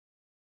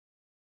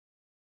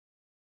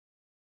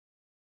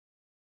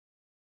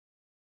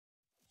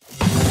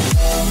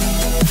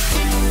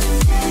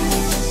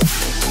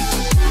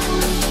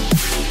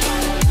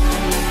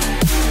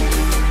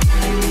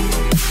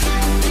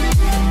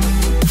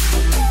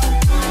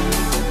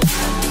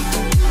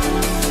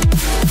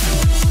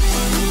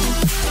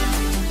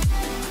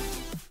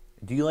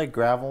like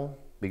gravel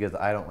because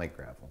I don't like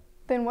gravel.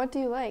 Then what do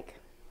you like?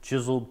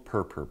 Chiseled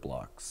purpur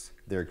blocks.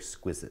 They're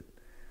exquisite.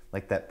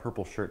 Like that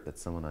purple shirt that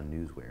someone on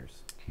news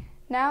wears.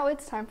 Now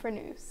it's time for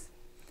news.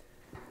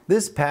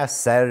 This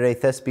past Saturday,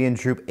 Thespian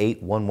Troupe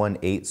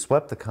 8118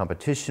 swept the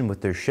competition with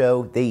their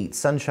show, They Eat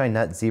Sunshine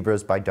Nut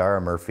Zebras by Dara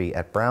Murphy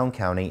at Brown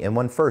County and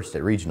won first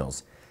at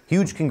regionals.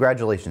 Huge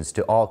congratulations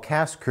to all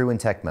cast, crew, and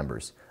tech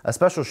members. A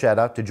special shout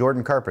out to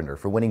Jordan Carpenter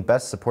for winning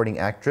Best Supporting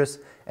Actress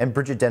and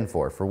Bridget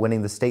Denfor for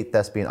winning the State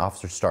Thespian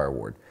Officer Star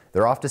Award.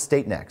 They're off to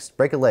state next.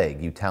 Break a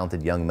leg, you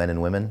talented young men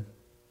and women.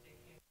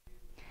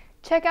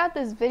 Check out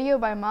this video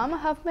by Mama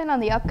Huffman on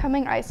the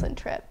upcoming Iceland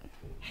trip.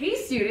 Hey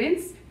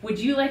students, would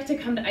you like to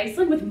come to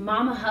Iceland with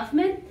Mama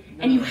Huffman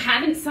and you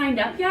haven't signed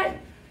up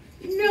yet?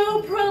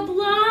 No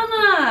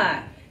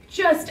problema!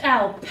 Just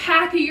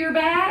alpaca your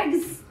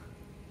bags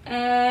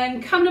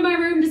and come to my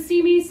room to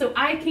see me so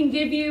I can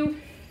give you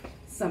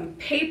some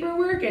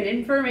paperwork and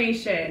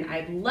information.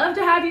 I'd love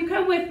to have you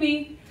come with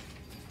me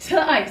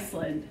to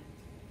Iceland.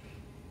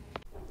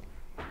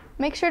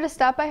 Make sure to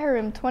stop by her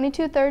room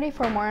 2230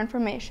 for more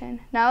information.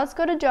 Now let's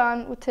go to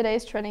John with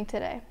today's Trending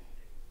Today.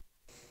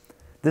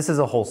 This is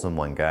a wholesome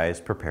one, guys.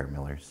 Prepare,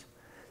 Millers.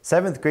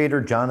 7th grader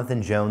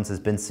Jonathan Jones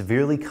has been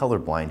severely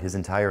colorblind his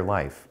entire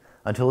life,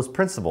 until his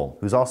principal,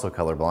 who's also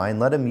colorblind,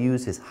 let him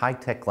use his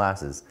high-tech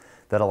glasses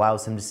that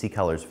allows him to see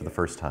colors for the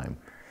first time.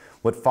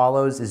 What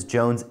follows is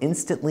Jones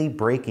instantly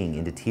breaking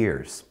into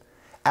tears.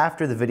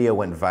 After the video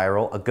went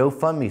viral, a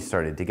GoFundMe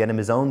started to get him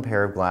his own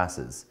pair of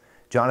glasses.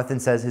 Jonathan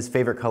says his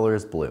favorite color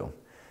is blue.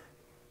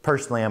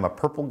 Personally, I'm a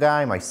purple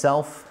guy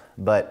myself,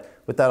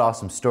 but with that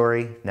awesome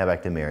story, now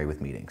back to Mary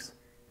with meetings.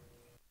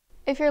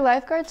 If your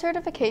lifeguard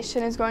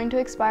certification is going to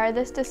expire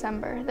this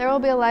December, there will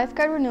be a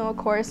lifeguard renewal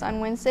course on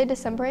Wednesday,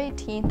 December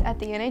 18th at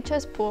the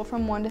NHS pool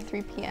from 1 to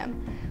 3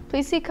 p.m.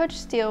 Please see Coach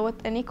Steele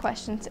with any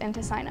questions and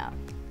to sign up.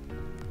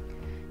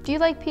 Do you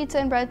like pizza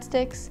and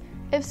breadsticks?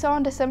 If so,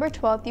 on December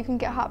 12th, you can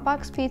get Hot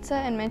Box Pizza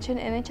and mention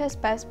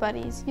NHS Best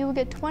Buddies. You will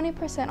get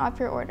 20% off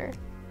your order.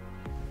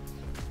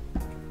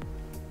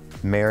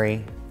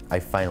 Mary,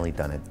 I've finally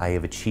done it. I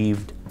have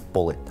achieved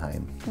bullet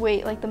time.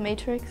 Wait, like the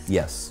Matrix?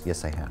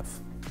 Yes, I have.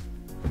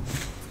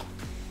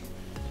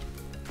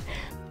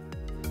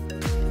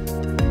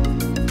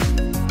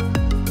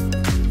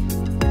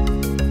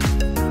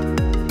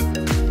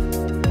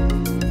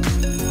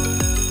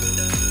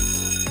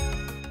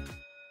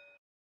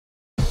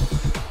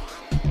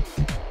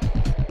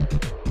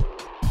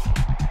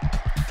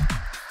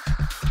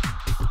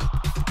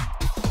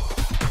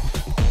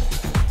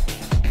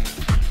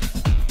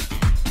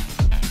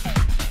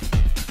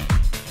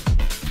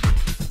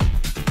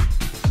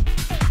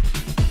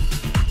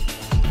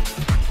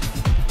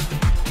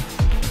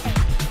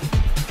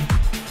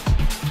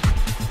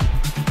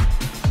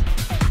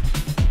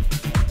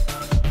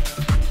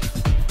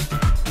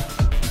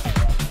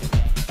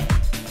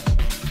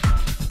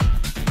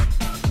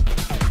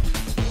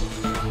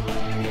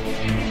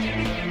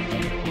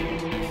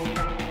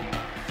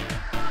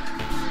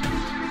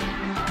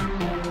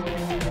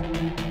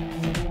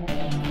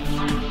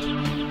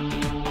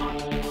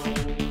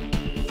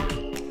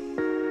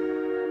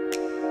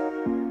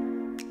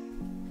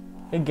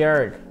 Hey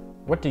Garrick,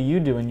 what do you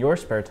do in your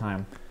spare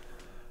time?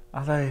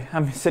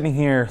 I'm sitting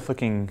here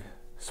looking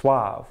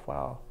suave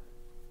while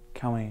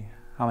counting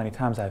how many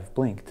times I've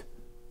blinked.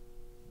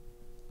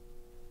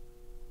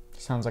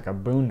 Sounds like a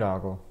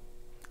boondoggle.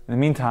 In the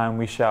meantime,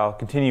 we shall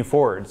continue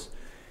forwards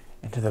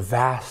into the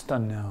vast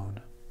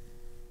unknown.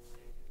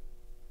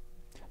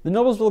 The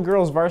Noblesville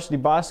girls varsity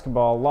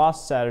basketball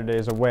lost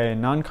Saturdays away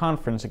in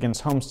non-conference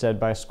against Homestead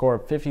by a score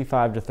of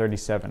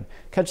 55-37.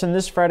 Catch them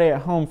this Friday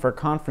at home for a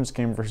conference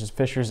game versus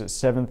Fishers at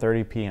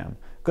 7:30 p.m.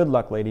 Good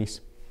luck, ladies.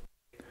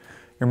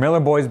 Your Miller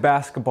boys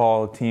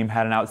basketball team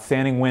had an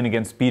outstanding win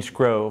against Beech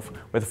Grove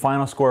with a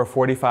final score of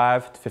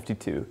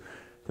 45-52.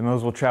 The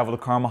Millers will travel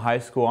to Carmel High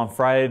School on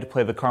Friday to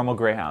play the Carmel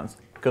Greyhounds.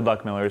 Good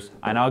luck, Millers.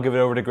 I now give it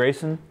over to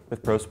Grayson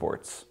with Pro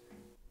Sports.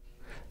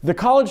 The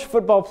college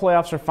football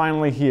playoffs are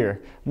finally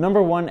here.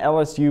 Number 1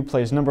 LSU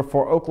plays number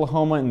 4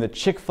 Oklahoma in the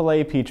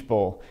Chick-fil-A Peach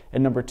Bowl,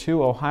 and number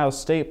 2 Ohio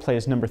State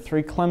plays number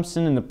 3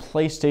 Clemson in the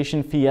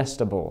PlayStation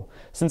Fiesta Bowl.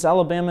 Since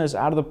Alabama is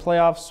out of the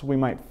playoffs, we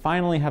might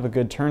finally have a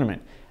good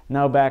tournament.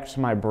 Now back to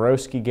my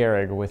broski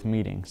Garrig with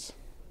meetings.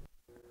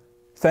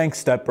 Thanks,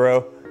 Step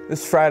Bro.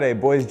 This Friday,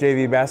 boys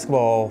JV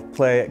basketball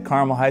play at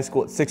Carmel High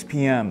School at 6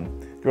 p.m.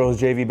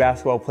 Girls JV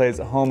basketball plays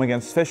at home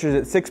against Fishers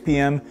at 6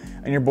 p.m.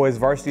 and your boys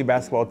varsity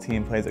basketball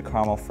team plays at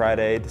Carmel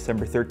Friday,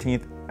 December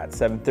 13th at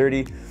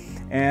 7:30.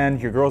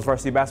 And your girls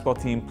varsity basketball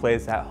team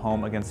plays at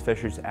home against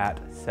Fishers at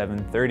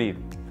 7:30.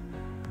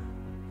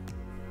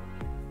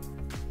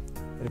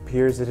 It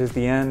appears it is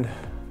the end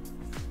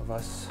of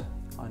us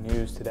on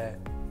news today.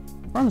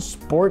 We're on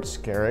sports,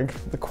 Garrig.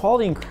 The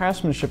quality and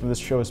craftsmanship of this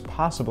show is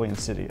possibly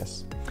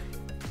insidious.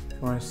 If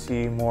you want to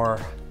see more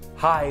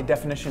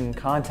high-definition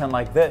content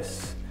like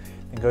this,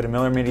 then go to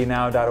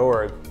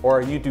millermedianow.org or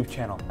our YouTube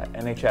channel at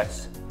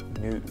NHS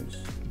News.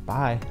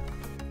 Bye.